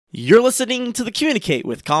You're listening to the Communicate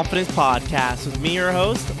with Confidence podcast with me, your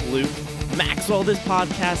host, Luke Maxwell. This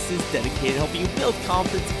podcast is dedicated to helping you build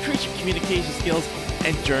confidence, increase your communication skills,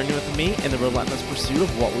 and journey with me in the relentless pursuit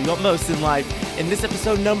of what we want most in life. In this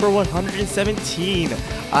episode number 117,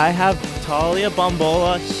 I have Talia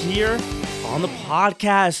Bombola here on the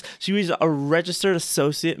podcast. She is a registered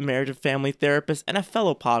associate marriage and family therapist and a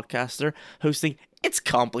fellow podcaster hosting It's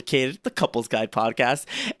Complicated, the Couples Guide podcast,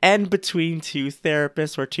 and Between Two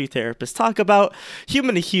Therapists, where two therapists talk about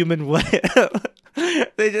human to human what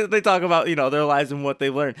they talk about, their lives and what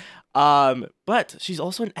they've learned. But she's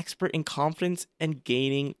also an expert in confidence and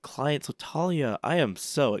gaining clients. So Talia, I am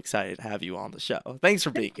so excited to have you on the show. Thanks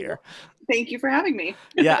for being here. Thank you for having me.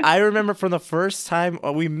 Yeah, I remember from the first time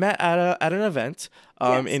we met at an event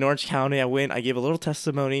in Orange County. I gave a little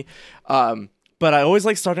testimony. But I always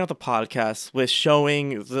like starting out the podcast with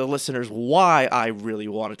showing the listeners why I really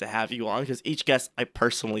wanted to have you on, because each guest I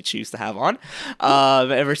personally choose to have on.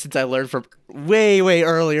 Ever since I learned from way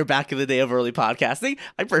earlier back in the day of early podcasting,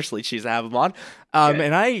 I personally choose to have them on.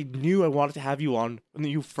 And I knew I wanted to have you on when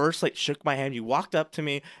you first shook my hand. You walked up to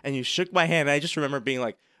me and you shook my hand. And I just remember being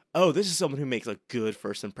like, oh, this is someone who makes a good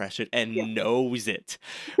first impression and knows it.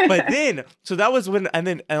 But then, so that was when,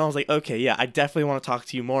 and I was like, okay, yeah, I definitely want to talk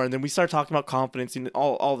to you more. And then we started talking about confidence and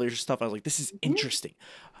all their stuff. I was like, this is interesting.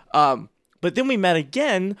 But then we met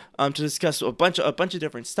again to discuss a bunch of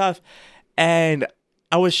different stuff. And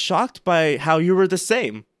I was shocked by how you were the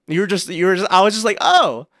same. I was just like,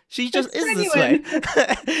 oh, she just is this way.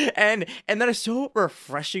 and that is so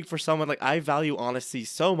refreshing for someone. Like, I value honesty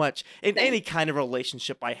so much in any kind of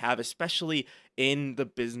relationship I have, especially in the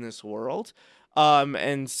business world.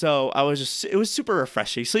 And so it was super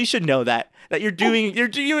refreshing. So you should know that you're doing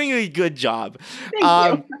a good job.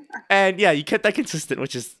 Thank you. And yeah, you kept that consistent,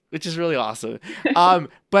 which is really awesome.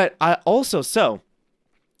 But I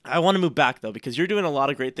want to move back though, because you're doing a lot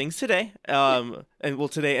of great things today.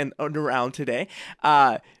 Today and around today.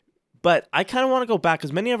 But I kind of want to go back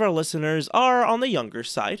because many of our listeners are on the younger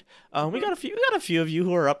side. We got a few of you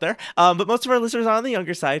who are up there. But most of our listeners are on the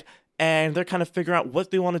younger side, and they're kind of figuring out what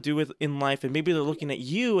they want to do in life, and maybe they're looking at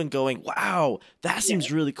you and going, "Wow, that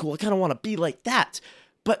seems really cool. I kind of want to be like that."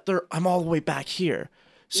 But I'm all the way back here.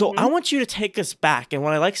 So I want you to take us back, and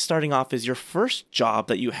what I like starting off is your first job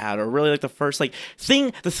that you had, or really like the first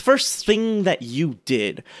thing that you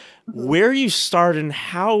did, where you started,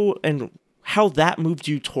 and how that moved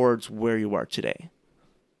you towards where you are today.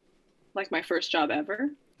 Like my first job ever?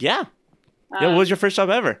 Yeah. What was your first job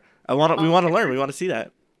ever? We want to learn. We want to see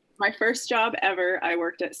that. My first job ever, I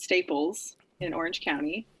worked at Staples in Orange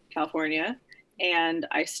County, California. And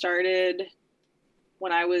I started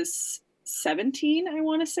when I was 17, I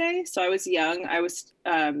want to say. So I was young.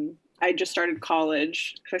 I just started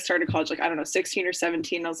college. I started college 16 or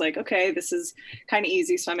 17. I was like, okay, this is kind of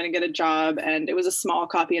easy. So I'm going to get a job. And it was a small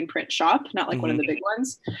copy and print shop, not like one of the big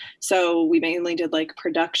ones. So we mainly did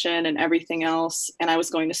production and everything else. And I was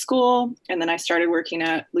going to school. And then I started working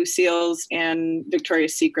at Lucille's and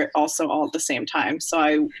Victoria's Secret also all at the same time. So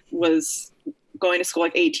I was going to school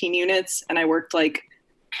 18 units, and I worked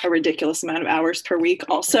a ridiculous amount of hours per week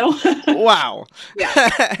also. Wow.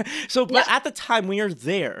 Yeah. So, but at the time when you're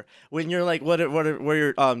there, when you're where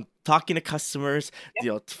you're talking to customers,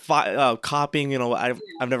 copying,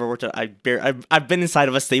 I've never worked at, I've been inside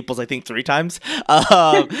of a Staples, I think 3 times.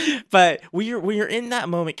 But when you're in that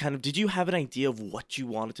moment, kind of, did you have an idea of what you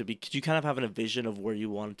wanted to be? Could you kind of have a vision of where you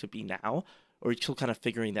wanted to be now? Or are you still kind of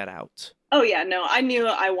figuring that out? Oh yeah, no, I knew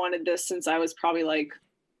I wanted this since I was probably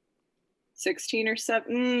 16 or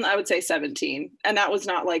 7, I would say 17. And that was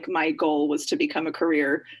not my goal was to become a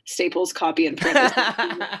career Staples copy and print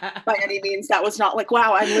by any means. That was not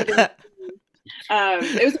wow, I'm living.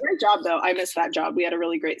 It was a great job though. I missed that job. We had a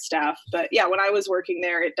really great staff. But yeah, when I was working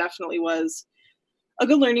there, it definitely was a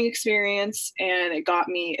good learning experience. And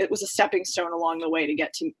it was a stepping stone along the way to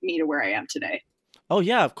get to me to where I am today. Oh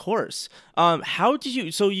yeah, of course. How did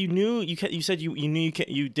you? So you knew you said you knew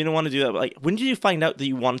you didn't want to do that. But when did you find out that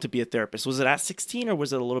you wanted to be a therapist? Was it at 16 or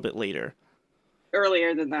was it a little bit later?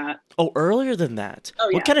 Earlier than that. Oh, earlier than that. Oh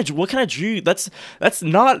yeah. What kind of drew you? That's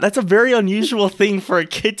a very unusual thing for a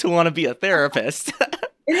kid to want to be a therapist.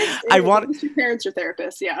 Your parents are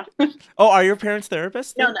therapists, yeah. Oh, are your parents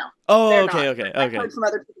therapists? No. Oh, okay. I've heard from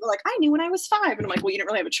other people I knew when I was 5, and I'm like, well, you didn't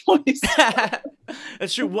really have a choice.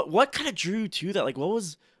 That's true. What kind of drew you to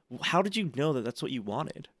that? How did you know that that's what you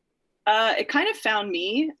wanted? It kind of found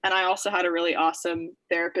me, and I also had a really awesome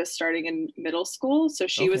therapist starting in middle school. So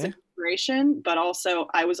she was an inspiration, but also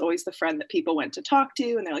I was always the friend that people went to talk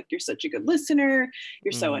to, and they're like, "You're such a good listener.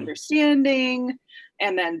 You're so understanding."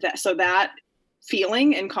 And then that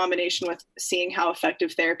feeling in combination with seeing how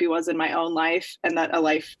effective therapy was in my own life and that a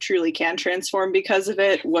life truly can transform because of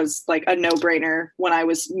it was like a no-brainer when I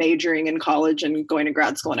was majoring in college and going to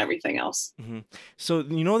grad school and everything else. Mm-hmm. So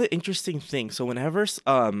you know the interesting thing. So whenever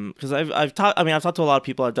because I've talked. I mean, I've talked to a lot of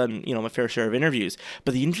people. I've done my fair share of interviews.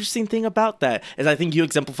 But the interesting thing about that is I think you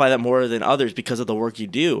exemplify that more than others because of the work you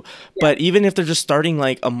do. Yeah. But even if they're just starting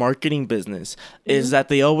like a marketing business, is that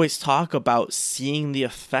they always talk about seeing the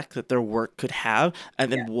effect that their work could have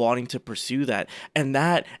and then wanting to pursue that.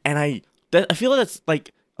 I feel that's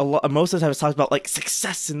like a lot. Most of the time it's talked about like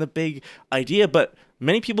success in the big idea, but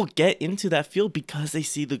many people get into that field because they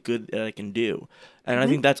see the good that I can do. And I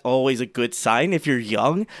think that's always a good sign if you're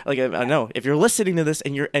young. Like I know if you're listening to this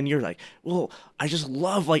and you're like, well, I just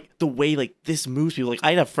love like the way like this moves people. Like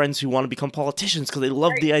I have friends who want to become politicians because they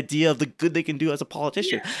love the idea of the good they can do as a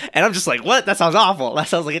politician. Yeah. And I'm just like, what? That sounds awful. That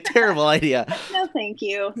sounds like a terrible idea. No, thank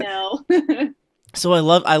you. No. So I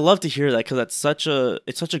love to hear that because it's such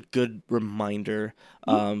a good reminder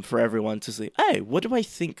for everyone to say, hey, what do I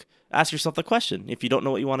think? Ask yourself the question. If you don't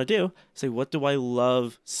know what you want to do, say, what do I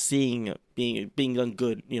love seeing being done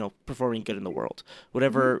good, performing good in the world,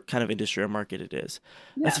 whatever kind of industry or market it is.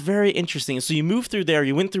 Yeah. That's very interesting. So you moved through there,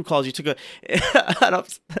 you went through college, you took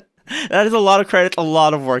that is a lot of credit, a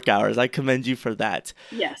lot of work hours. I commend you for that.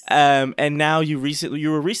 Yes. And now you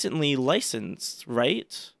were recently licensed,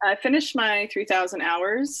 right? I finished my 3,000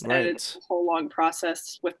 hours, right. And it's a whole long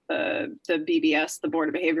process with the BBS, the Board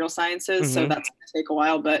of Behavioral Sciences. So that's going to take a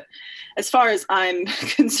while. But as far as I'm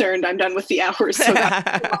concerned, I'm done with the hours. So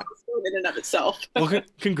that's in and of itself. Well,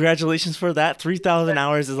 congratulations for that. 3,000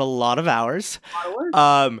 hours is a lot of hours. A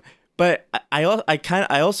lot of work. But I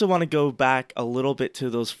also want to go back a little bit to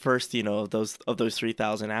those first, those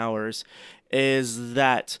 3,000 hours, is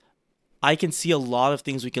that I can see a lot of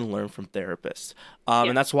things we can learn from therapists,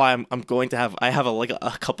 and that's why I'm going to have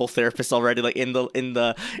a couple therapists already like in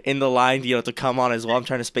the line to come on as well. I'm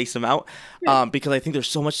trying to space them out because I think there's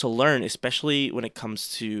so much to learn, especially when it comes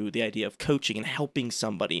to the idea of coaching and helping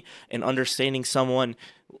somebody and understanding someone,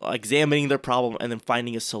 examining their problem, and then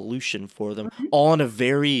finding a solution for them, all in a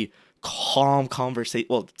very calm conversation.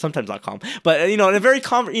 Well, sometimes not calm, but in a very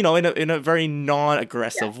in a very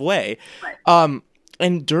non-aggressive way. Right.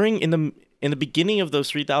 And in the beginning of those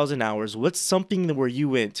 3,000 hours, what's something where you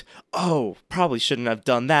went, oh, probably shouldn't have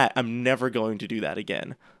done that. I'm never going to do that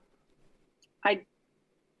again.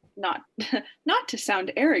 Not to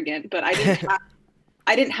sound arrogant, but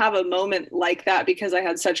I didn't have a moment like that because I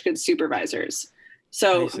had such good supervisors.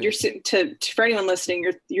 So for anyone listening,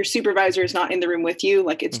 your supervisor is not in the room with you.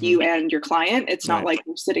 Like it's you and your client. It's not like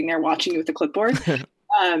you're sitting there watching you with a clipboard.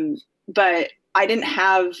 But I didn't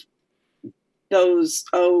have those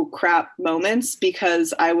oh crap moments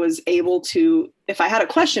because I was able to, if I had a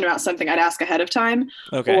question about something, I'd ask ahead of time.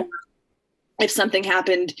 Okay. Or if something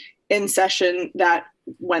happened in session that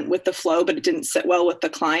went with the flow, but it didn't sit well with the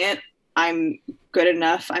client, I'm good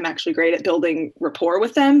enough. I'm actually great at building rapport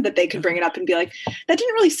with them that they could bring it up and be like, that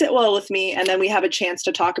didn't really sit well with me. And then we have a chance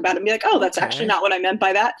to talk about it and be like, oh, that's actually not what I meant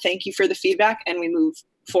by that. Thank you for the feedback. And we move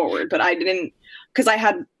forward. But I didn't, because I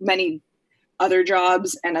had many other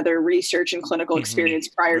jobs and other research and clinical experience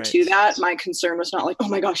prior to that. My concern was not like, oh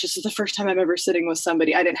my gosh, this is the first time I'm ever sitting with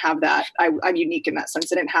somebody. I didn't have that. I'm unique in that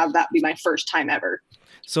sense. I didn't have that be my first time ever.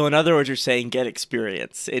 So in other words, you're saying get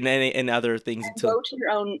experience in other things. Go to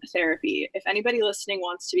your own therapy. If anybody listening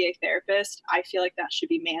wants to be a therapist, I feel like that should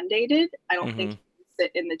be mandated. I don't think you can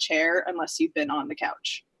sit in the chair unless you've been on the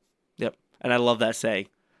couch. Yep. And I love that saying.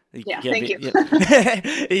 Thank you.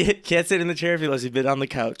 You can't sit in the chair unless you've been on the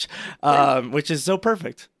couch, which is so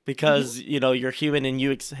perfect because, you're human and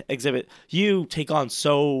you you take on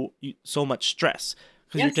so much stress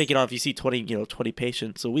because you're taking on, if you see 20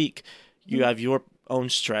 patients a week, you have your own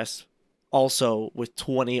stress also with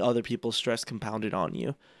 20 other people's stress compounded on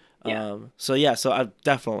you. So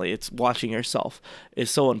it's watching yourself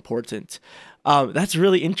is so important. That's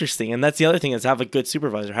really interesting. And that's the other thing is have a good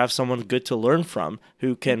supervisor, have someone good to learn from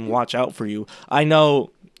who can watch out for you. I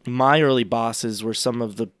know my early bosses were some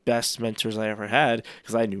of the best mentors I ever had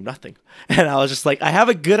because I knew nothing. And I was just like, I have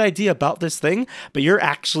a good idea about this thing, but you're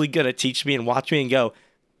actually going to teach me and watch me and go,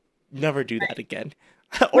 never do that again.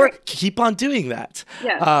 Or keep on doing that.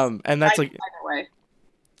 Yeah. And that's either way.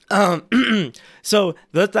 So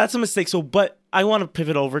that's a mistake. So, but I want to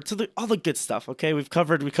pivot over to all the good stuff. Okay, we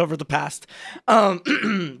covered the past.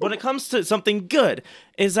 When it comes to something good,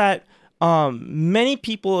 is that many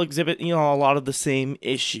people exhibit a lot of the same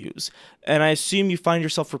issues, and I assume you find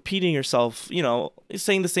yourself repeating yourself.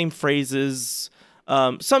 Saying the same phrases.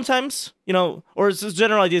 Sometimes or it's just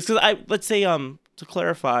general ideas. Because let's say to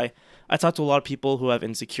clarify. I talk to a lot of people who have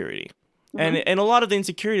insecurity. Mm-hmm. And a lot of the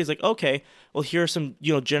insecurity is like, okay, well, here are some,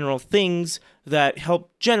 general things that help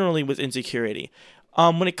generally with insecurity.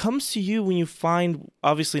 When it comes to you, when you find,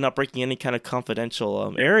 obviously not breaking any kind of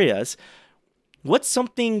confidential areas, what's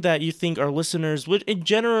something that you think our listeners would, and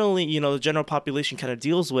generally, the general population kind of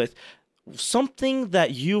deals with, something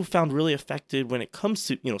that you found really effective when it comes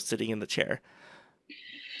to, sitting in the chair?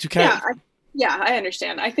 To kind of, Yeah, I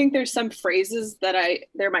understand. I think there's some phrases that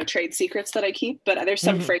they're my trade secrets that I keep, but there's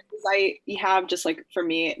some phrases I have, just like for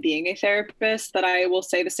me being a therapist, that I will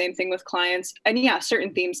say the same thing with clients. And yeah,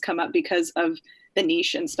 certain themes come up because of the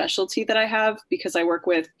niche and specialty that I have, because I work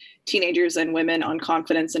with teenagers and women on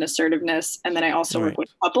confidence and assertiveness. And then I also work with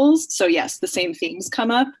couples. So yes, the same themes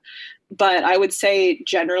come up, but I would say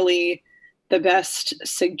generally the best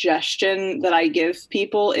suggestion that I give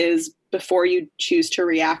people is, before you choose to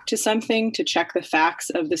react to something, to check the facts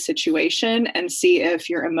of the situation and see if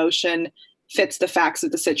your emotion fits the facts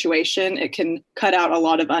of the situation. It can cut out a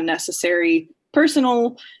lot of unnecessary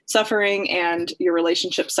personal suffering and your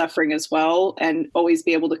relationship suffering as well, and always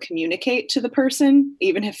be able to communicate to the person.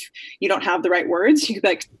 Even if you don't have the right words, you could be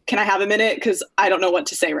like, can I have a minute? Because I don't know what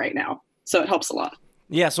to say right now. So it helps a lot.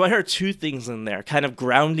 Yeah, so I heard two things in there, kind of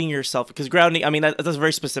grounding yourself, because grounding, I mean, that's a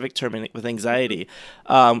very specific term with anxiety.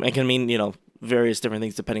 It can mean, various different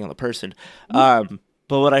things depending on the person. But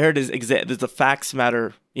what I heard is the facts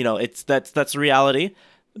matter. That's reality.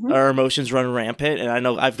 Our emotions run rampant, and I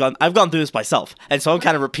know I've gone through this myself, and so I'm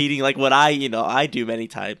kind of repeating like what I do many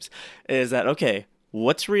times, is that, okay,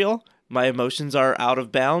 what's real? My emotions are out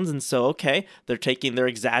of bounds, and so, okay, they're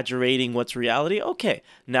exaggerating what's reality. Okay,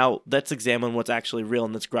 now let's examine what's actually real,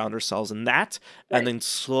 and let's ground ourselves in that, and then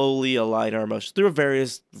slowly align our emotions through a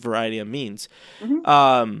variety of means.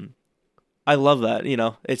 I love that.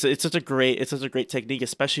 It's such a great technique,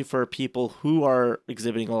 especially for people who are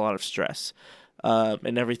exhibiting a lot of stress.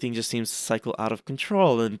 And everything just seems to cycle out of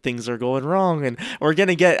control, and things are going wrong, and we're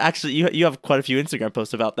gonna get, actually, you have quite a few Instagram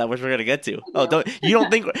posts about that, which we're gonna get to. You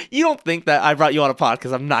don't think that I brought you on a pod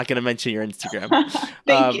because I'm not gonna mention your Instagram?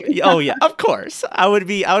 Thank you. Oh yeah, of course. I would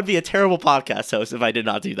be a terrible podcast host if I did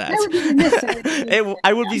not do that.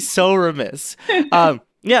 I would be so remiss.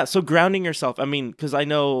 Yeah, so grounding yourself. I mean, because I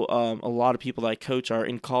know a lot of people that I coach are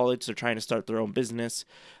in college. They're trying to start their own business,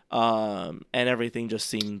 and everything just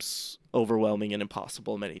seems overwhelming and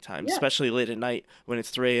impossible many times, especially late at night when it's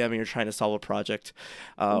 3 a.m. and you're trying to solve a project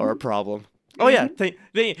or a problem. Oh yeah,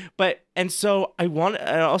 and so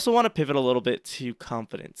I also want to pivot a little bit to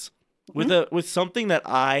confidence with something that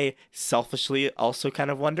I selfishly also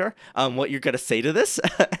kind of wonder what you're gonna say to this,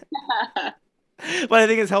 but I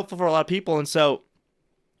think it's helpful for a lot of people. And so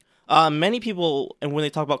many people, and when they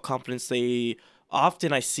talk about confidence,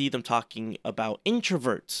 often I see them talking about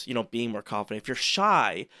introverts, being more confident. If you're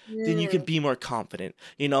shy, then you can be more confident.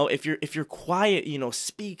 If you're quiet,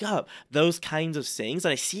 speak up. Those kinds of things.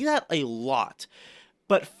 And I see that a lot.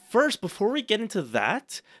 But first, before we get into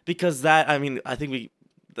that, because I think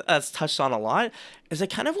that's touched on a lot, is I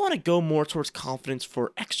kind of want to go more towards confidence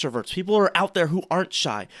for extroverts. People who are out there who aren't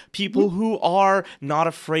shy. People who are not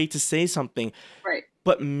afraid to say something. Right.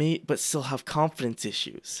 But still have confidence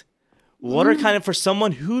issues. What are kind of, for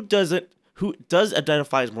someone who does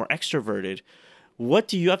identify as more extroverted, what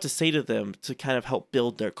do you have to say to them to kind of help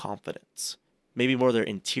build their confidence? Maybe more their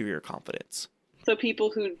interior confidence. So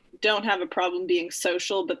people who don't have a problem being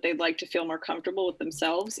social, but they'd like to feel more comfortable with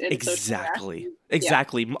themselves. Exactly. Yeah.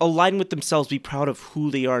 Align with themselves. Be proud of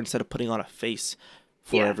who they are instead of putting on a face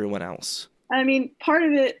for everyone else. I mean, part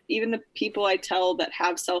of it, even the people I tell that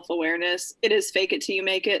have self-awareness, it is fake it till you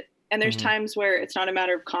make it. And there's times where it's not a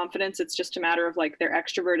matter of confidence. It's just a matter of like, they're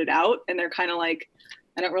extroverted out and they're kind of like,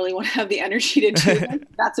 I don't really want to have the energy to do that.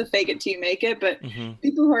 That's a fake it till you make it. But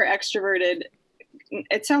people who are extroverted,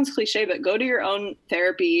 it sounds cliche, but go to your own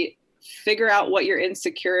therapy, figure out what you're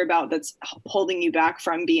insecure about that's holding you back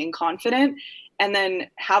from being confident, and then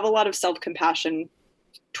have a lot of self-compassion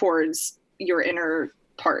towards your inner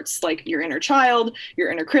parts, like your inner child,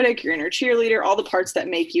 your inner critic, your inner cheerleader, all the parts that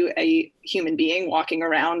make you a human being walking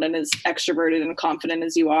around and as extroverted and confident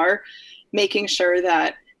as you are, making sure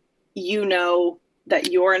that you know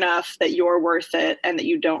that you're enough, that you're worth it, and that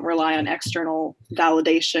you don't rely on external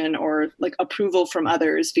validation or like approval from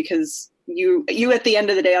others, because you at the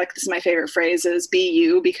end of the day, like, this is my favorite phrase, is be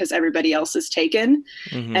you because everybody else is taken.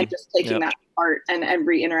 And just taking that part, and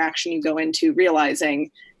every interaction you go into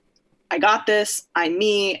realizing, I got this, I'm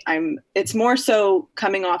me, it's more so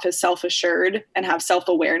coming off as self-assured and have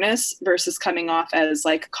self-awareness versus coming off as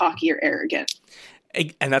like cocky or arrogant.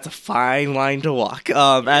 And that's a fine line to walk.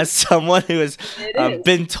 As someone who has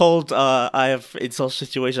been told I have in social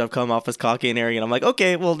situations I've come off as cocky and arrogant, I'm like,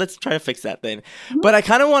 okay, well, let's try to fix that then. Mhm. But I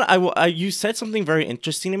kind of you said something very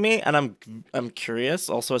interesting to me, and I'm curious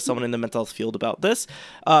also as someone in the mental health field about this.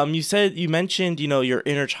 You mentioned your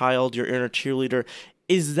inner child, your inner cheerleader.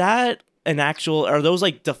 Is that an actual, are those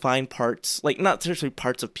like defined parts, like not necessarily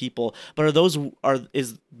parts of people, but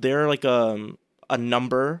is there like a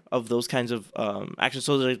number of those kinds of actions?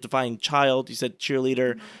 So there's a defined child, you said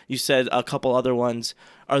cheerleader, you said a couple other ones.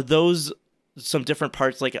 Are those some different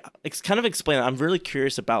parts? Like, kind of explain it. I'm really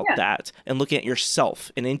curious about Yeah. that and looking at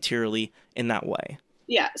yourself and interiorly in that way.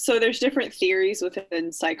 Yeah, so there's different theories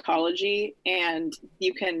within psychology, and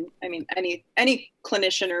you can, I mean, any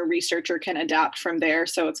clinician or researcher can adapt from there.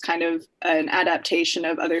 So it's kind of an adaptation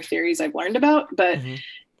of other theories I've learned about. But Mm-hmm.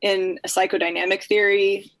 in a psychodynamic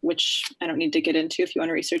theory, which I don't need to get into, if you want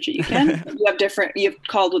to research it, you can. You have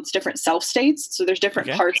called what's different self states. So there's different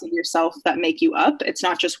Okay. parts of yourself that make you up. It's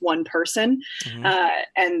not just one person. Mm-hmm.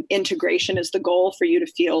 And integration is the goal for you to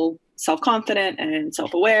feel self-confident and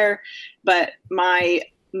self-aware. But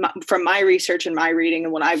from my research and my reading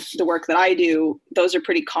and the work that I do, those are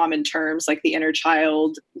pretty common terms, like the inner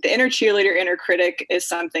child, the inner cheerleader, inner critic is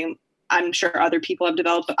something I'm sure other people have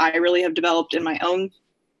developed, but I really have developed in my own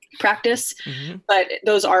practice. Mm-hmm. But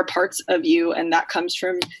those are parts of you, and that comes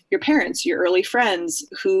from your parents, your early friends,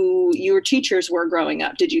 who your teachers were growing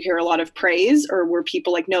up. Did you hear a lot of praise, or were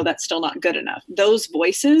people like, no, that's still not good enough? Those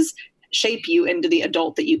voices shape you into the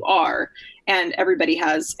adult that you are, and everybody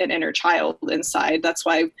has an inner child inside. That's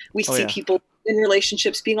why we see people in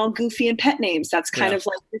relationships being all goofy and pet names. That's kind of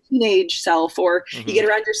like your teenage self, or you get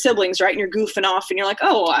around your siblings, right? And you're goofing off and you're like,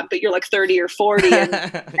 oh, but you're like 30 or 40 and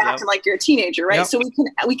acting like you're a teenager, right? So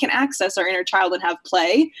we can access our inner child and have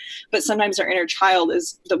play, but sometimes our inner child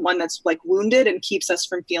is the one that's like wounded and keeps us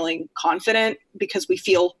from feeling confident because we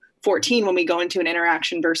feel 14 when we go into an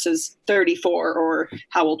interaction versus 34 or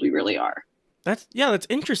how old we really are. That's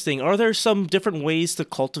interesting. Are there some different ways to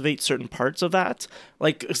cultivate certain parts of that?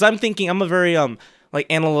 Like, because I'm thinking I'm a very like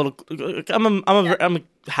analytical. I'm a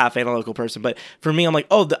half analytical person, but for me, I'm like,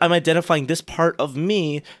 oh, I'm identifying this part of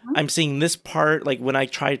me. I'm seeing this part. Like when I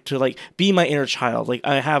try to like be my inner child, like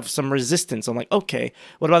I have some resistance. I'm like, okay,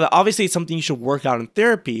 what about that? Obviously, it's something you should work out in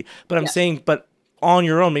therapy. But I'm saying, but on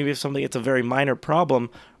your own, maybe if something it's a very minor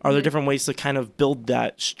problem, are there different ways to kind of build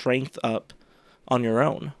that strength up on your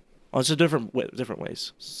own? Oh, it's a different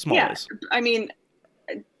ways, small ways. I mean,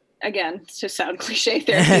 again, to sound cliche,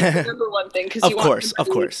 therapy is the number one thing, because you want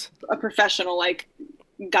a professional like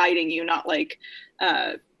guiding you, not like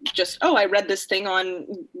just, oh, I read this thing on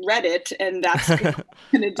Reddit and that's going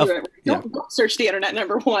to do it. Don't search the internet.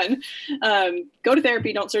 Number one, go to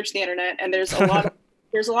therapy. Don't search the internet. And there's a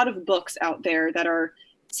lot of books out there that are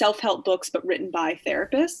self-help books, but written by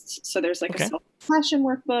therapists. So there's like a self-compassion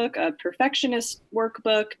workbook, a perfectionist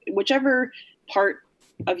workbook, whichever part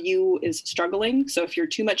of you is struggling. So if you're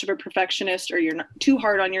too much of a perfectionist or you're not too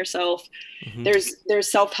hard on yourself, there's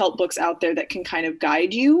self-help books out there that can kind of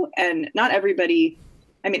guide you. And not everybody,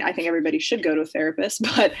 I mean, I think everybody should go to a therapist,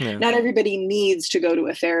 but not everybody needs to go to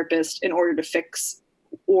a therapist in order to fix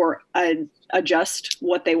or adjust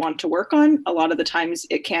what they want to work on. A lot of the times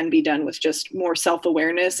it can be done with just more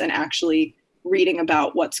self-awareness and actually reading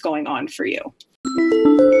about what's going on for you.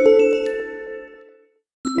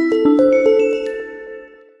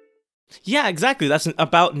 Yeah, exactly. That's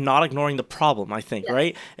about not ignoring the problem, I think,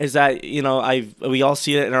 right? Is that, we all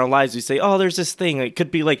see it in our lives. We say, oh, there's this thing. It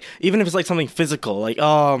could be like, even if it's like something physical, like,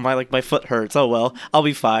 oh, my foot hurts. Oh, well, I'll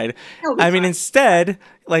be fine. I mean, instead,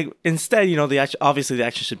 obviously the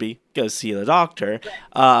action should be go see the doctor.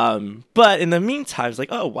 But in the meantime, it's like,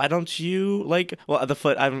 oh, why don't you the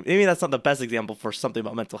foot? Maybe that's not the best example for something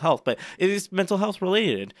about mental health, but it is mental health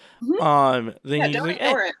related. Then don't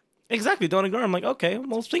ignore it. Exactly. Don't ignore. I'm like, okay,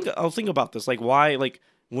 well, I'll think about this. Like, why? Like,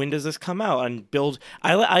 when does this come out? And build.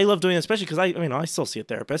 I love doing it, especially because I still see a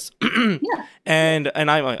therapist. And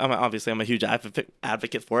I'm obviously I'm a huge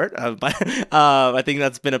advocate for it. But I think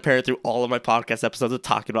that's been apparent through all of my podcast episodes of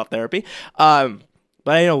talking about therapy. But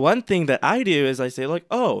one thing that I do is I say like,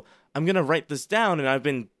 oh, I'm gonna write this down, and I've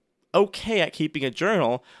been okay at keeping a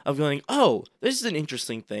journal of going, oh, this is an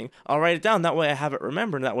interesting thing. I'll write it down. That way I have it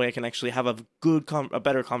remembered. And that way I can actually have a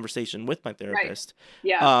better conversation with my therapist.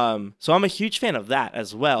 Right. Yeah. So I'm a huge fan of that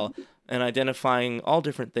as well, and identifying all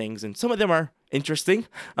different things. And some of them are interesting.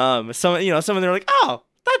 Some of them are like, oh,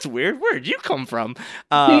 that's weird. Where'd you come from?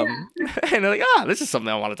 Yeah. And they're like, this is something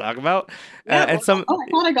I want to talk about. Yeah. And Well, some oh, I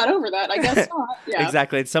thought I got over that. I guess not. Yeah.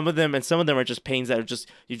 exactly, and some of them are just pains that are just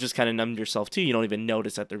you just kind of numbed yourself to. You don't even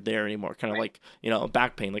notice that they're there anymore. Kind of Right. like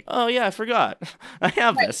back pain. Like, oh yeah, I forgot, I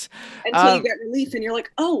have Right. this. Until you Um, get relief and you're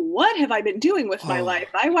like, oh, what have I been doing with my oh, life?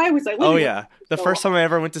 Why was I oh living with yeah. this The for so first time long? I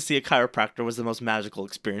ever went to see a chiropractor was the most magical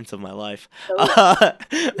experience of my life. So Uh,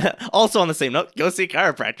 yeah. also on the same note, go see a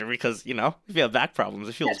chiropractor because if you have back problems,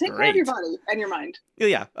 it Yeah, feels take care of your great. body and your mind.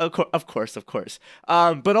 Yeah, of course.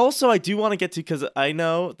 But also I do want to get to because I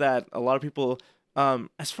know that a lot of people,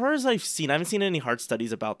 as far as I've seen, I haven't seen any hard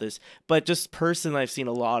studies about this, but just personally, I've seen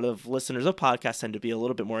a lot of listeners of podcasts tend to be a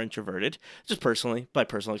little bit more introverted, just personally, by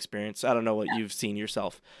personal experience. I don't know what you've seen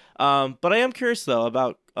yourself, but I am curious though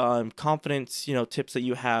about confidence, tips that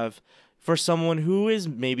you have for someone who is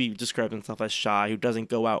maybe describing himself as shy, who doesn't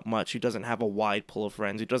go out much, who doesn't have a wide pool of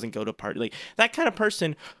friends, who doesn't go to party, like that kind of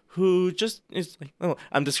person who just is like, oh,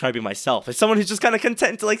 I'm describing myself as someone who's just kind of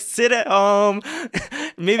content to like sit at home,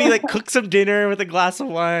 maybe like cook some dinner with a glass of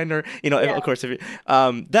wine, or Yeah. of course, if you,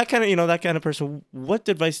 that kind of person. What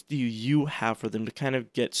advice do you have for them to kind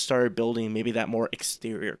of get started building maybe that more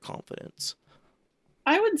exterior confidence?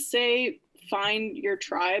 I would say find your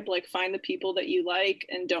tribe, like find the people that you like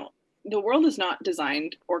and don't. The world is not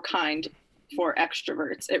designed or kind for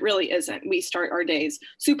extroverts. It really isn't. We start our days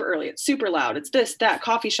super early. It's super loud. It's this, that.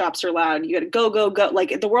 Coffee shops are loud. You got to go, go, go.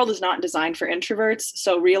 Like the world is not designed for introverts.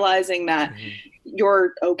 So realizing that Mhm.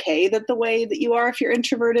 you're okay that the way that you are if you're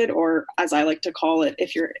introverted, or as I like to call it,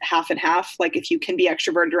 if you're half and half, like if you can be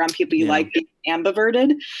extroverted around people you Yeah. like, be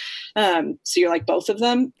ambiverted. So you're like both of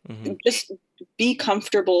them. Hmm. Just be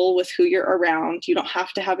comfortable with who you're around. You don't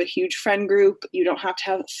have to have a huge friend group. You don't have to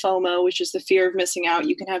have FOMO, which is the fear of missing out.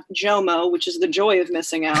 You can have JOMO, which is the joy of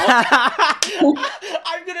missing out.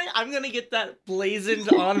 I'm gonna get that blazoned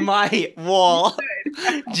on my wall.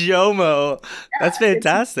 Jomo. That's It's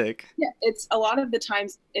fantastic. Yeah, it's a lot of the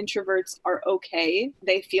times introverts are okay.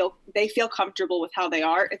 They feel comfortable with how they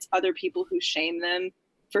are. It's other people who shame them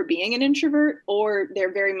for being an introvert, or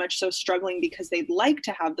they're very much so struggling because they'd like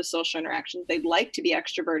to have the social interactions. They'd like to be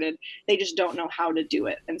extroverted. They just don't know how to do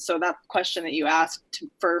it. And so that question that you asked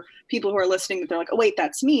for people who are listening, that they're like, oh wait,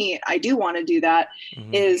 that's me. I do want to do that,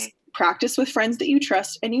 Hmm. is practice with friends that you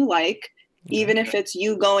trust and you like, Okay. even if it's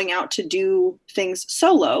you going out to do things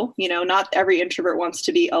solo. Not every introvert wants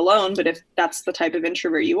to be alone, but if that's the type of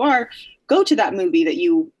introvert you are, go to that movie that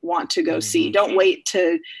you want to go see. Hmm. Don't wait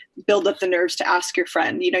to build up the nerves to ask your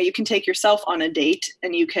friend. You can take yourself on a date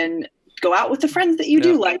and you can go out with the friends that you Yeah.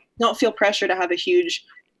 do like. Don't feel pressure to have a huge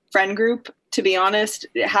friend group. To be honest,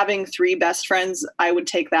 having 3 best friends, I would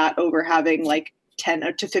take that over having like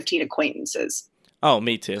 10 to 15 acquaintances. Oh,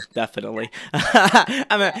 me too, definitely.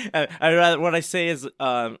 I rather what I say is,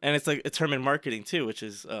 and it's like a term in marketing too, which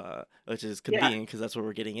is Yeah. convenient because that's what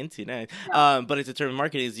we're getting into now. Yeah. But it's a term in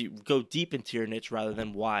marketing is you go deep into your niche rather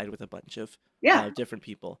than wide with a bunch of Yeah, different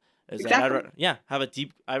people. Is that exactly. have a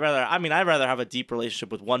deep. I'd rather have a deep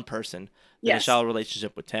relationship with one person than a Yes. shallow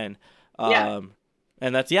relationship with 10. Yeah.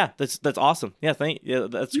 And that's awesome. Yeah,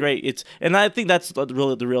 that's great. And I think that's the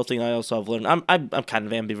real thing I also have learned. I'm kind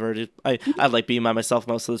of ambiverted. I like being by myself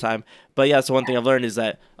most of the time. But yeah, so one thing I've learned is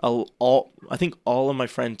that I think all of my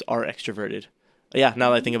friends are extroverted. Yeah, now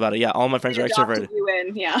that I think about it, yeah, all my friends It are adopted extroverted. you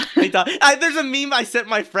in. Yeah. There's a meme I sent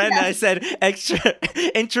my friend and I Yes. said extra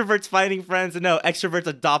introverts finding friends, and no, extroverts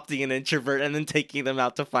adopting an introvert and then taking them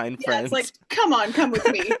out to find Yeah. It's like, friends. come on, come with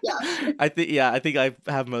me. Yeah. I think I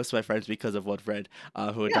have most of my friends because of one friend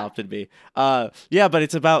who Yeah. adopted me. Yeah, but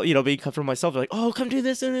it's about being comfortable myself. Like, oh, come do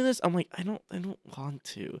this and do this. I'm like, I don't want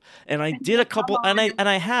to. And I did a Come couple, and on.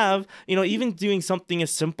 I have even doing something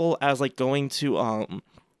as simple as like going to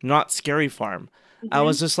Not Scary Farm. I Hmm.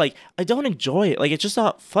 was just like, I don't enjoy it. Like, it's just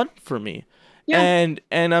not fun for me. Yeah. And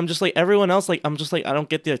I'm just like everyone else. Like, I'm just like, I don't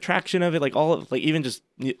get the attraction of it. Like all of like even just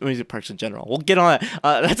amusement parks in general. We'll get on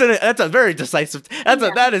that. That's a very decisive. Yeah.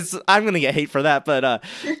 That is. I'm gonna get hate for that.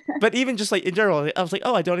 But even just like in general, I was like,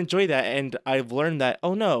 oh, I don't enjoy that. And I've learned that,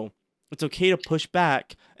 oh no, it's okay to push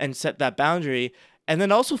back and set that boundary, and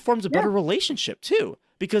then also forms a Yeah. better relationship too.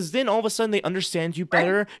 Because then all of a sudden they understand you Right.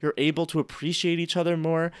 better. You're able to appreciate each other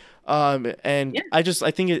more. And Yeah. I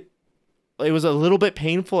think it was a little bit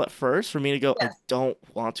painful at first for me to go, I Yes. don't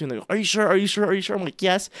want to. And they go, are you sure? Are you sure? Are you sure? I'm like,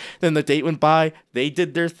 yes. Then the date went by. They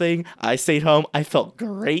did their thing. I stayed home. I felt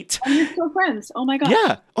great. And you're still friends. Oh my gosh.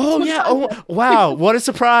 Yeah. Oh, So yeah. Oh, positive. wow. What a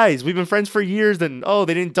surprise. We've been friends for years. And oh,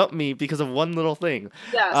 they didn't dump me because of one little thing.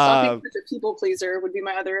 Yeah. Stop being Uh, such a people pleaser would be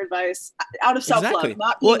my other advice. Out of self love, exactly.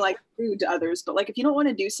 not being Well, like rude to others, but like if you don't want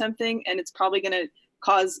to do something and it's probably going to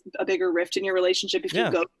cause a bigger rift in your relationship if you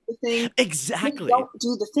go to the thing. Exactly. Don't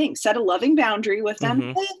do the thing. Set a loving boundary with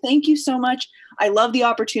them. Hey, thank you so much. I love the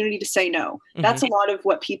opportunity to say no. That's a lot of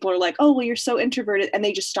what people are like, oh, well, you're so introverted, and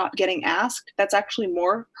they just stop getting asked. That's actually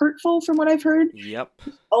more hurtful from what I've heard. Yep.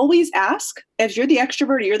 Always ask. If you're the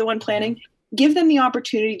extrovert or you're the one planning, give them the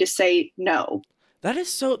opportunity to say no.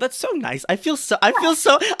 That's so nice. I feel so good.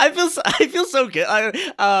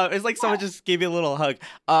 It's like someone just gave me a little hug.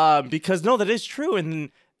 Because no, that is true.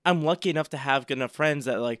 And I'm lucky enough to have good enough friends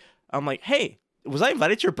that like, I'm like, hey, was I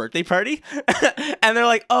invited to your birthday party? And they're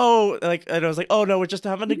like, oh, like, and I was like, oh no, we're just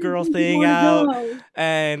having a girl thing out.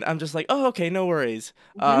 And I'm just like, oh, okay, no worries.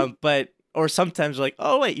 Or sometimes like,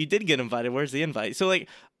 oh wait, you did get invited. Where's the invite? So like,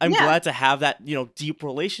 I'm glad to have that, deep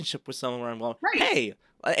relationship with someone where I'm going, hey,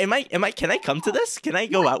 can I come to this? Can I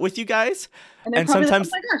go out with you guys? And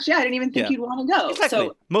sometimes, like, oh my gosh, I didn't even think you'd want to go. Exactly.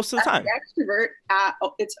 So most of the time, extrovert,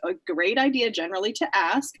 it's a great idea generally to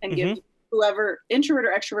ask and give whoever, introvert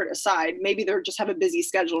or extrovert aside, maybe they just have a busy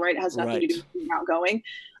schedule, right? It has nothing to do with being outgoing.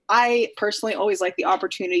 I personally always like the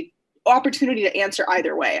opportunity to answer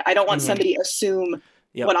either way. I don't want somebody to assume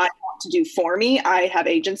what I want to do for me. I have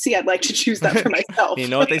agency. I'd like to choose that for myself. You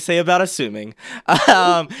know what they say about assuming.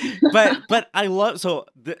 But I love, so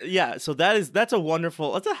that's a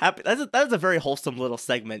wonderful, that's a very wholesome little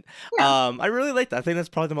segment. I really like that. I think that's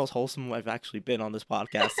probably the most wholesome I've actually been on this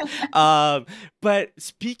podcast. But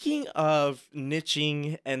speaking of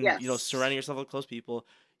niching and surrounding yourself with close people,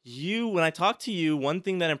 when I talked to you, one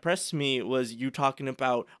thing that impressed me was you talking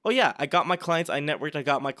about, oh yeah, I got my clients, I networked, I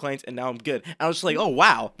got my clients, and now I'm good. And I was just like, oh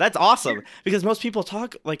wow, that's awesome. Because most people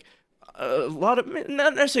talk like a lot of,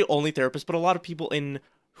 not necessarily only therapists, but a lot of people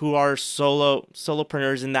who are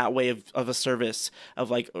solopreneurs in that way of a service of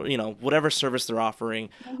like, whatever service they're offering.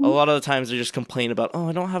 A lot of the times they just complain about, oh,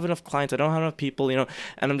 I don't have enough clients, I don't have enough people, and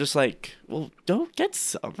I'm just like, well, don't get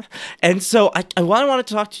some. And so I wanted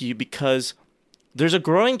to talk to you because there's a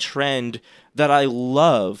growing trend that I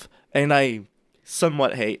love and I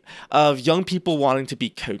somewhat hate of young people wanting to be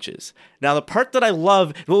coaches. Now, the part that I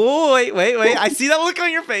love, wait. I see that look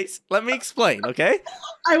on your face. Let me explain, okay?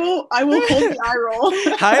 I will hold the eye roll.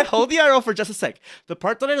 Hold the eye roll for just a sec. The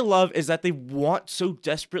part that I love is that they want so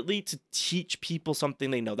desperately to teach people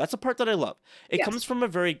something they know. That's the part that I love. It comes from a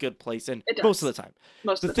very good place, and most of the time.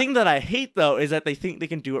 The thing that I hate, though, is that they think they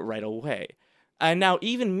can do it right away. And now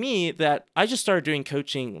even me, that I just started doing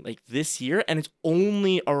coaching like this year, and it's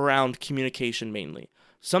only around communication mainly.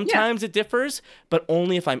 Sometimes it differs, but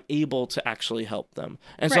only if I'm able to actually help them.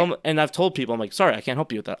 And so, I've told people, I'm like, sorry, I can't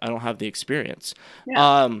help you with that. I don't have the experience.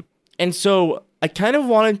 And so I kind of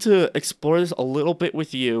wanted to explore this a little bit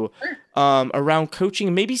with you around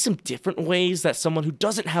coaching, maybe some different ways that someone who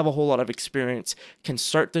doesn't have a whole lot of experience can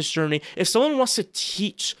start this journey. If someone wants to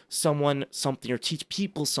teach someone something or teach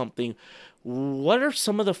people something, what are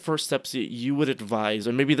some of the first steps that you would advise,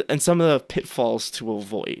 or maybe and some of the pitfalls to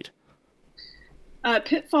avoid?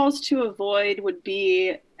 Pitfalls to avoid would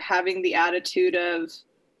be having the attitude of,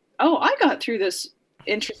 oh, I got through this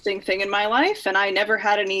interesting thing in my life and I never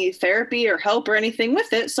had any therapy or help or anything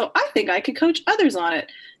with it, so I think I could coach others on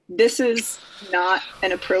it. This is not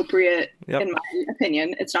an appropriate, in my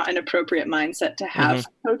opinion, it's not an appropriate mindset to have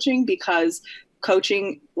coaching, because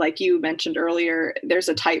coaching, like you mentioned earlier, there's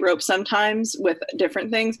a tightrope sometimes with different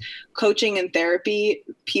things. Coaching and therapy,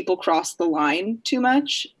 people cross the line too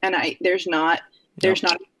much, and there's not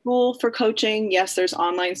a school for coaching. Yes, there's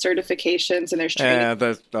online certifications and there's training. Yeah,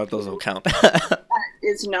 those will count. That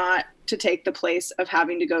is not to take the place of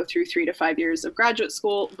having to go through 3 to 5 years of graduate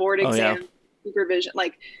school, board exam, supervision.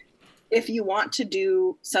 Like, if you want to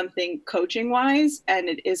do something coaching wise and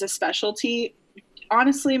it is a specialty,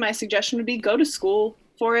 honestly, my suggestion would be go to school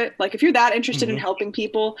for it. Like, if you're that interested in helping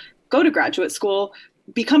people, go to graduate school,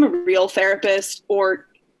 become a real therapist, or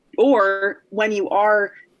when you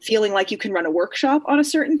are feeling like you can run a workshop on a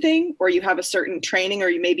certain thing, or you have a certain training, or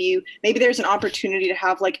maybe there's an opportunity to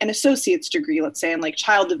have like an associate's degree, let's say, in like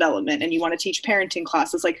child development, and you want to teach parenting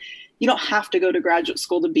classes. Like, you don't have to go to graduate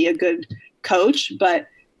school to be a good coach, but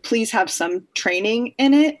please have some training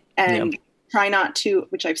in it, and try not to,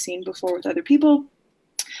 which I've seen before with other people,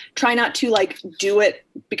 try not to like do it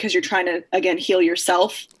because you're trying to, again, heal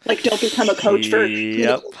yourself. Like, don't become a coach for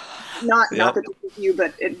not that this is you,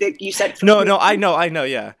 but you said no. I know.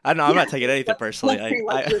 Yeah, I'm not taking anything personally.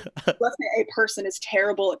 Let's say a person is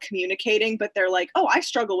terrible at communicating, but they're like, oh, I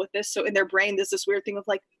struggle with this. So in their brain, there's this weird thing of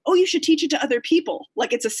like, oh, you should teach it to other people.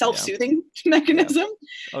 Like, it's a self-soothing mechanism.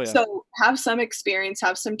 So have some experience,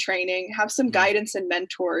 have some training, have some guidance and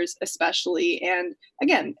mentors, especially. And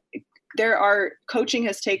again, coaching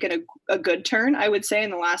has taken a good turn, I would say, in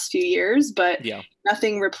the last few years, but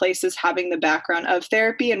nothing replaces having the background of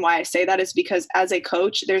therapy. And why I say that is because as a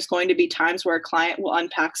coach, there's going to be times where a client will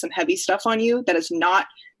unpack some heavy stuff on you that is not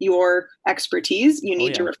your expertise. You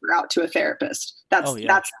need to refer out to a therapist.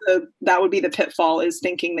 That would be the pitfall, is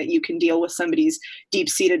thinking that you can deal with somebody's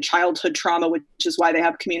deep-seated childhood trauma, which is why they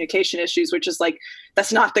have communication issues, which is like,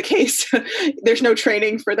 that's not the case. There's no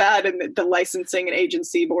training for that. And the licensing and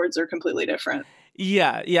agency boards are completely different.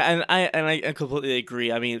 Yeah, and I completely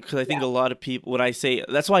agree. I mean, because I think a lot of people, when I say,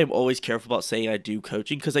 that's why I'm always careful about saying I do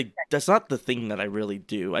coaching, because that's not the thing that I really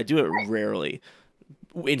do. I do it rarely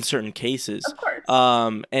in certain cases. Of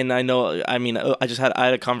course. And I know, I mean, I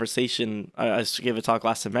had a conversation. I gave a talk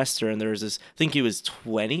last semester, and there was this, I think he was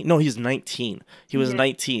 20. No, he was 19. He was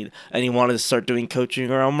 19, and he wanted to start doing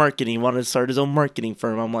coaching around marketing. He wanted to start his own marketing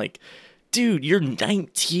firm. I'm like, dude, you're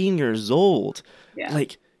 19 years old. Yeah.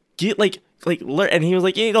 Like, get learn. And he was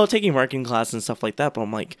like, taking marketing class and stuff like that. But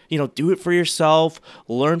I'm like, do it for yourself,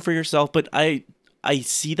 learn for yourself. But I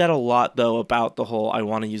see that a lot, though, about the whole, I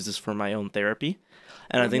want to use this for my own therapy.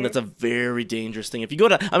 And I think that's a very dangerous thing. If you go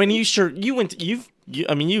to, I mean, you've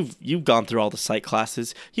gone through all the psych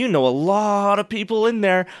classes. A lot of people in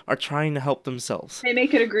there are trying to help themselves. They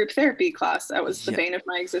make it a group therapy class. That was the bane of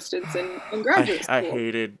my existence in graduate school. I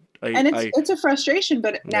hated. It's a frustration,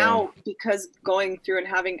 but now, because going through and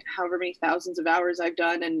having however many thousands of hours I've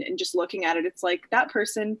done and just looking at it, it's like that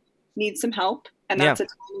person needs some help. And that's a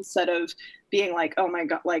time, instead of being like, oh my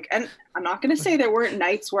God, like, and I'm not going to say there weren't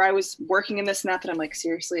nights where I was working in this and that I'm like,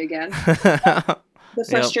 seriously again. The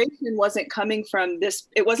frustration wasn't coming from this.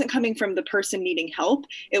 It wasn't coming from the person needing help.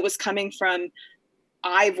 It was coming from,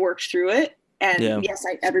 I've worked through it. And yes,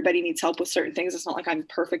 everybody needs help with certain things. It's not like I'm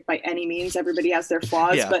perfect by any means. Everybody has their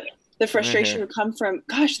flaws, but the frustration would come from,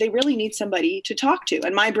 gosh, they really need somebody to talk to.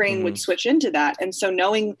 And my brain would switch into that. And so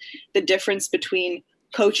knowing the difference between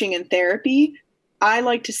coaching and therapy, I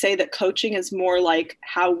like to say that coaching is more like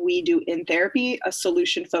how we do in therapy, a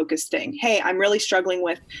solution-focused thing. Hey, I'm really struggling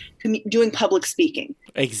with doing public speaking.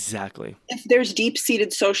 Exactly. If there's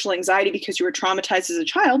deep-seated social anxiety because you were traumatized as a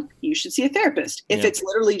child, you should see a therapist. If it's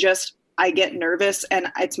literally just, I get nervous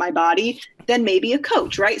and it's my body, then maybe a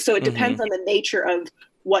coach, right? So it depends on the nature of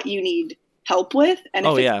what you need help with. And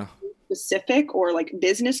if it's specific or like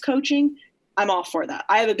business coaching, I'm all for that.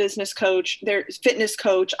 I have a business coach, there's fitness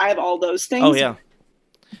coach. I have all those things. Oh, yeah.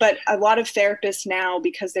 But a lot of therapists now,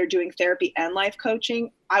 because they're doing therapy and life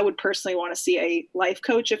coaching, I would personally want to see a life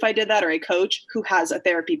coach if I did that, or a coach who has a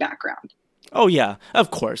therapy background. Oh, yeah, of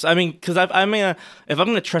course. I mean, because if I'm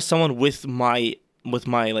going to trust someone with my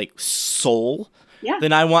like soul,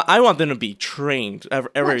 then I want them to be trained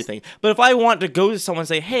everything. But if I want to go to someone and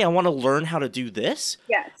say, hey, I want to learn how to do this,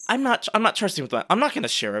 I'm not trusting with that. I'm not going to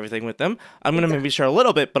share everything with them. I'm going to maybe share a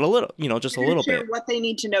little bit, but just a little bit. What they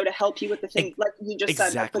need to know to help you with the thing, like you just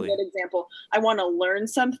said, that's a good example. I want to learn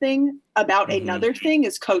something about another thing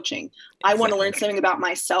is coaching. I want to learn something about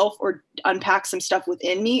myself or unpack some stuff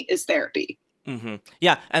within me is therapy.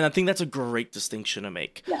 Yeah, and I think that's a great distinction to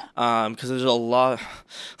make. Because there's a lot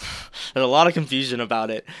of confusion about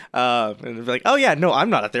it. And they're like, oh yeah, no, I'm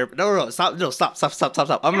not a therapist. No, stop.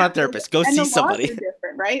 I'm not a therapist. Go see somebody. And the laws are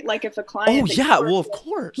different, right? Like if a client, of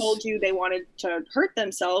course, told you they wanted to hurt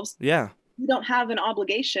themselves, you don't have an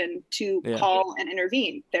obligation to call and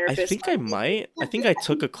intervene. Therapists. I think I might. I think I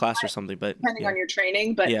took a class or something, but depending on your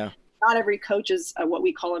training, but not every coach is what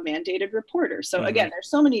we call a mandated reporter. So again, there's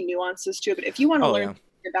so many nuances to it. But if you want to learn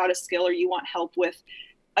about a skill or you want help with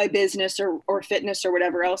a business or fitness or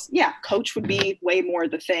whatever else, coach would be way more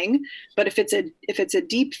the thing. But if it's a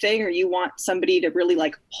deep thing, or you want somebody to really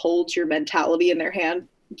like hold your mentality in their hand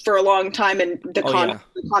for a long time and the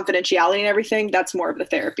confidentiality and everything, that's more of the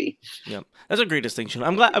therapy. Yeah, that's a great distinction.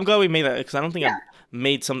 I'm glad we made that, because I don't think I've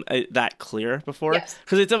made some that clear before.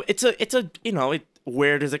 Because it's a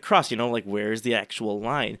where does it cross? Like where is the actual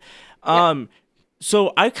line?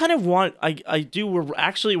 So I kind of want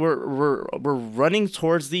we're running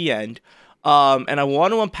towards the end. And I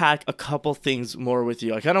want to unpack a couple things more with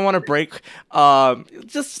you. I kind of want to break,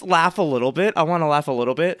 just laugh a little bit. I want to laugh a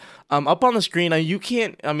little bit. Up on the screen, you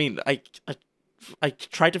can't, I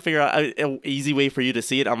tried to figure out an easy way for you to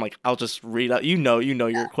see it. I'm like, I'll just read out. You know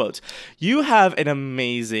your quotes. You have an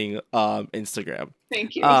amazing Instagram.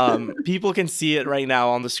 Thank you. People can see it right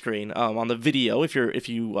now on the screen. On the video, if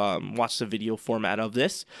you watch the video format of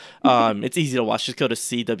this, it's easy to watch. Just go to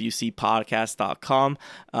cwcpodcast.com.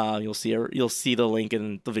 You'll see the link,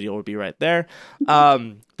 and the video will be right there.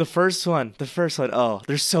 The first one. Oh,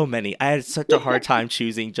 there's so many. I had such a hard time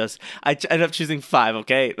choosing. I ended up choosing 5.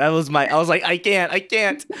 Okay, I was like, I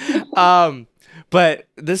can't. But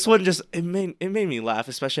this one just it made me laugh,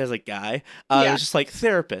 especially as a guy. It Yeah. was just like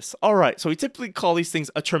therapist. All right, so we typically call these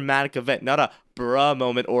things a traumatic event, not a bruh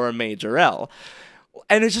moment or a major L.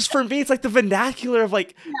 And it's just for me, it's like the vernacular of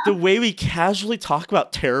like the way we casually talk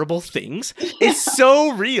about terrible things is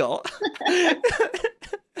so real.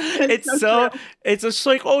 It's It's so so true. it's just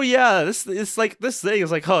like, oh yeah, this it's like this thing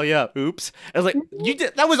is like, oh yeah, oops. I was like, you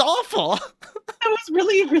did that was awful. That was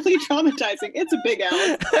really, really traumatizing. It's a big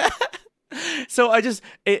L. So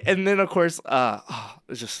and then of course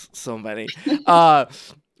it's just so many uh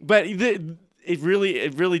but it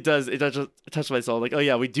really does touch my soul, like, oh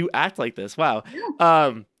yeah, we do act like this, wow.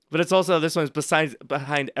 But it's also, this one's, besides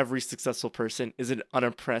behind every successful person is an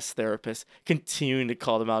unimpressed therapist continuing to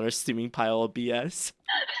call them out a steaming pile of BS.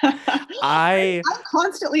 I I'm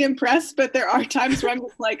constantly impressed, but there are times where I'm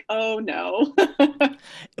just like, oh no.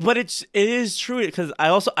 But it is true, because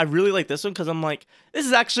I really like this one, because I'm like, this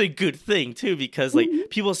is actually a good thing too, because like Mhm.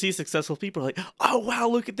 people see successful people like, oh wow,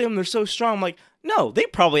 look at them, they're so strong. I'm like, no, they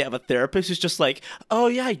probably have a therapist who's just like, oh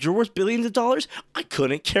yeah, you're worth billions of dollars, I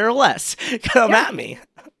couldn't care less, come Yeah. at me.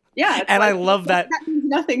 Yeah, it's And I like love that. that means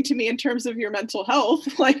nothing to me in terms of your mental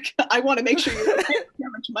health. Like, I want to make sure you're okay with how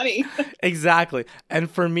much money. Exactly.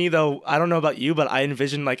 And for me though, I don't know about you, but I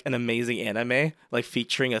envision like an amazing anime like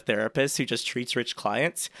featuring a therapist who just treats rich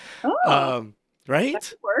clients. Oh, that Right?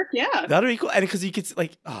 could work. Yeah. That'd be cool. And because you could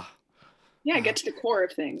like, Yeah, get to the core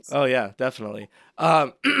of things. oh yeah, definitely.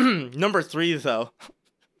 Number three though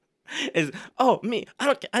is, oh me, I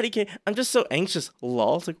don't IDK, I'm just so anxious.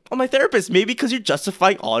 Lol. It's like, oh, my therapist, maybe because you're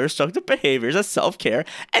justifying all your destructive behaviors as self-care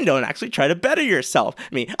and don't actually try to better yourself.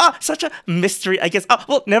 Me, such a mystery, I guess. Oh,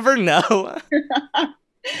 we'll never know.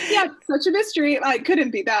 Yeah, such a mystery. It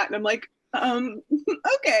couldn't be that. And I'm like,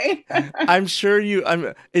 okay. I'm sure you.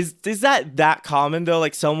 Is that common though?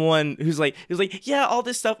 Like someone who's like, yeah, all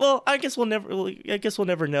this stuff. Well, I guess we'll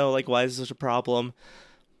never know. Like, why is this such a problem?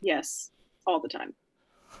 Yes, all the time.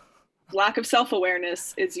 Lack of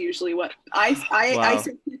self-awareness is usually what I Wow,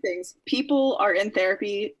 say two things. People are in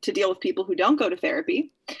therapy to deal with people who don't go to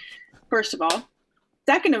therapy, first of all.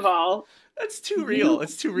 Second of all, that's too you real.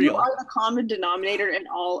 It's too you real. are the common denominator in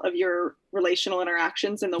all of your relational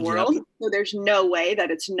interactions in the Yep. world. So there's no way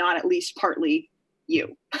that it's not at least partly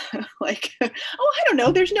you. Like, oh, I don't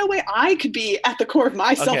know. There's no way I could be at the core of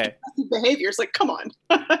my Okay. self-destructive behaviors. Like, come on.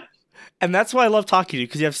 And that's why I love talking to you,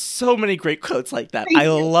 because you have so many great quotes like that. I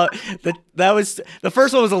Thank you. love that. That was the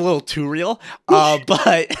first one was a little too real,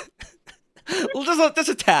 but just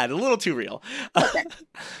a tad, a little too real. Okay.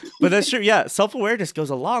 But that's true. Yeah, self awareness goes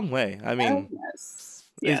a long way. I Oh, mean, yes.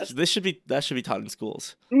 Yes. that should be taught in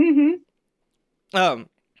schools. Mm-hmm. Um,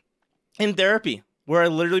 in therapy, where I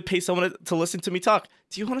literally pay someone to listen to me talk.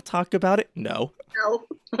 Do you want to talk about it? No. No.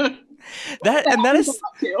 That People is.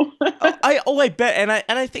 want to. I bet,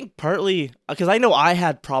 and I think partly because I know I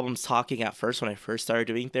had problems talking at first when I first started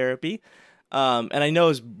doing therapy, and I know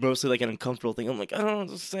it's mostly like an uncomfortable thing. I'm like, I don't know what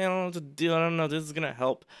to say, I don't know what to do, I don't know if this is gonna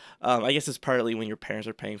help. I guess it's partly when your parents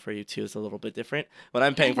are paying for you too. It's a little bit different. When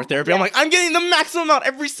I'm paying for therapy, I'm Yeah. like, I'm getting the maximum amount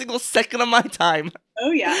every single second of my time. Oh,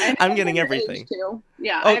 yeah. And I'm it getting depends on your everything. age, too.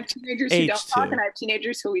 Yeah. I Oh, have teenagers who age don't talk, too. and I have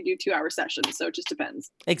teenagers who we do 2-hour sessions. So it just depends.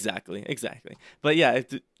 Exactly. But yeah,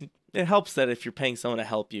 it helps that if you're paying someone to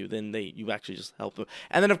help you, then you actually just help them.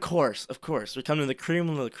 And then of course, we come to the cream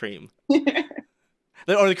of the cream,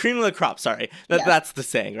 or the cream of the crop. Sorry, Yes. that's the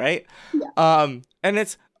saying, right? Yeah. And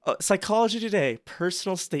it's Psychology Today,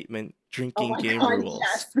 personal statement, Oh drinking my game God. rules.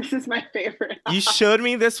 Yes. This is my favorite. You showed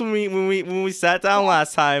me this when we sat down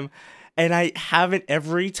last time, and I have it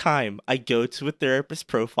every time I go to a therapist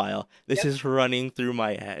profile. This Yep. is running through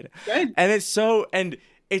my head. Good. And it's so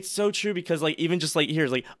true, because like even just like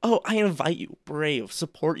here's like, oh, I invite you, brave,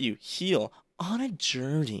 support you, heal on a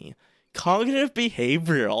journey. Cognitive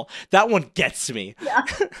behavioral. That one gets me. Yeah.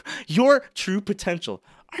 Your true potential.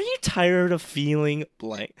 Are you tired of feeling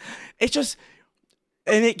blank? It just,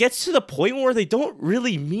 and it gets to the point where they don't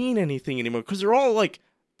really mean anything anymore, because they're all like,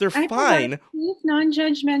 they're I provide fine. a safe,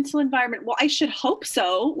 non-judgmental environment. Well, I should hope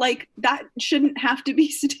so. Like, that shouldn't have to be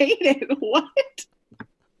stated. What?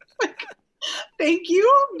 Thank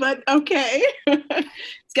you, but okay.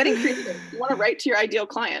 It's getting creative. You want to write to your ideal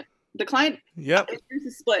client. The client, Yep. there's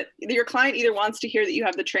a split. Your client either wants to hear that you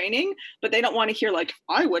have the training, but they don't want to hear like,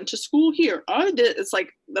 I went to school here. I did. It's like,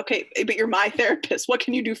 okay, but you're my therapist. What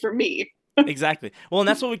can you do for me? Exactly. Well, and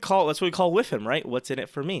that's what we call with him, right? What's in it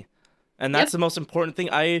for me? And that's Yep. the most important thing.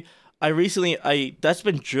 I recently that's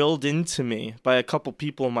been drilled into me by a couple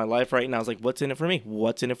people in my life right now. I was like, what's in it for me?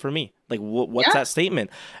 What's in it for me? Like, what's Yeah. that statement?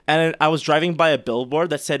 And I was driving by a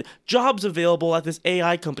billboard that said jobs available at this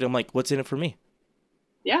AI company. I'm like, what's in it for me?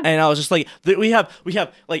 Yeah. And I was just like, we have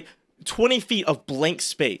like 20 feet of blank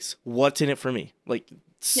space. What's in it for me? Like,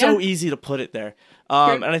 so easy to put it there.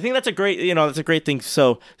 And I think that's a great, that's a great thing.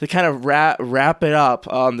 So to kind of wrap it up,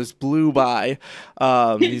 this blew by,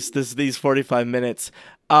 these 45 minutes.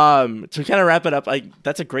 To kind of wrap it up,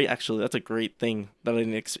 that's a great thing that I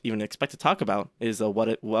didn't even expect to talk about is a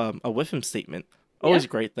WIFM statement. Always a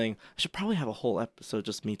great thing. I should probably have a whole episode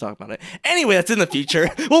just me talking about it. Anyway, that's in the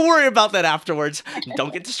future. We'll worry about that afterwards.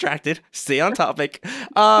 Don't get distracted. Stay on topic.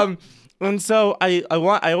 And so I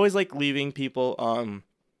always like leaving people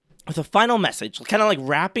with a final message, kind of like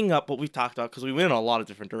wrapping up what we've talked about, because we went in a lot of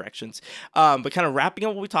different directions. But kind of wrapping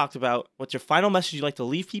up what we talked about. What's your final message you'd like to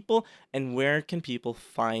leave people, and where can people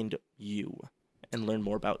find you and learn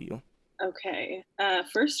more about you? Okay.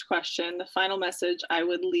 First question. The final message I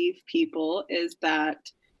would leave people is that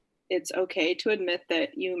it's okay to admit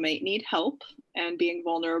that you might need help, and being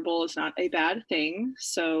vulnerable is not a bad thing.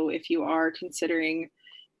 So if you are considering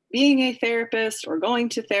being a therapist or going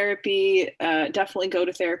to therapy, definitely go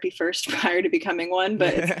to therapy first prior to becoming one.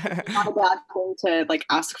 But it's not a bad thing to like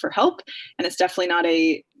ask for help, and it's definitely not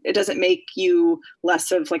it doesn't make you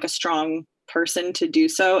less of like a strong person to do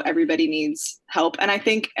so. Everybody needs help, and I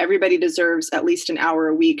think everybody deserves at least an hour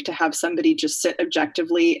a week to have somebody just sit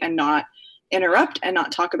objectively and not interrupt and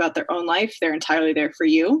not talk about their own life. They're entirely there for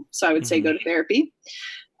you. So I would say go to therapy.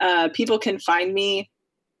 People can find me.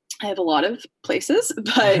 I have a lot of places,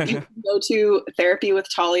 but you can go to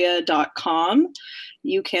therapywithtalia.com.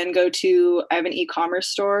 You can go to, I have an e-commerce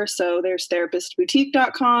store. So there's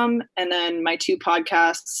therapistboutique.com. And then my two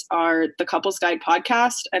podcasts are the Couples Guide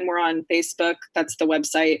podcast, and we're on Facebook. That's the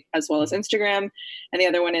website, as well as Instagram. And the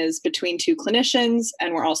other one is Between Two Clinicians.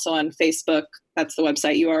 And we're also on Facebook. That's the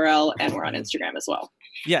website URL. And we're on Instagram as well.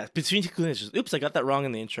 Yeah, Between Two Clinicians. Oops, I got that wrong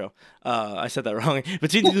in the intro. I said that wrong.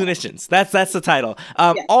 Between Two Clinicians. That's the title.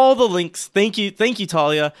 Yes. All the links. Thank you,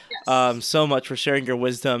 Talia, so much for sharing your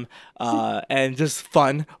wisdom and just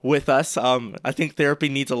fun with us. I think therapy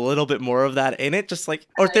needs a little bit more of that in it. Just like,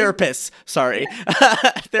 or therapists. Sorry,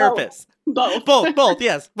 therapists. Both.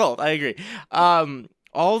 Yes, both. I agree.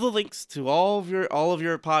 All the links to all of your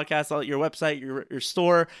podcasts, your website, your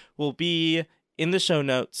store will be in the show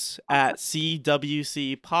notes at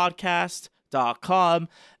cwcpodcast.com.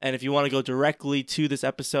 And if you want to go directly to this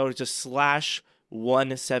episode, it's just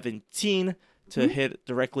 /117 to hit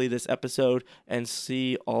directly this episode and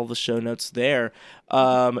see all the show notes there.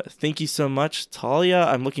 Thank you so much, Talia.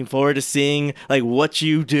 I'm looking forward to seeing like what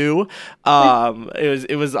you do.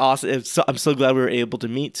 It was awesome. I'm so glad we were able to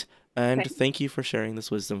meet. And thank you for sharing this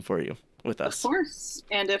wisdom with us. Of course.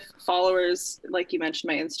 And if followers, like you mentioned,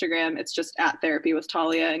 my Instagram, it's just at Therapy with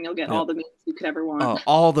Talia, and you'll get all the memes you could ever want. Oh,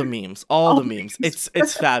 all the memes.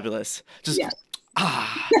 It's fabulous. Just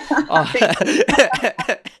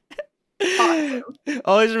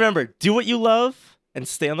Always remember, do what you love and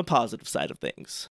stay on the positive side of things.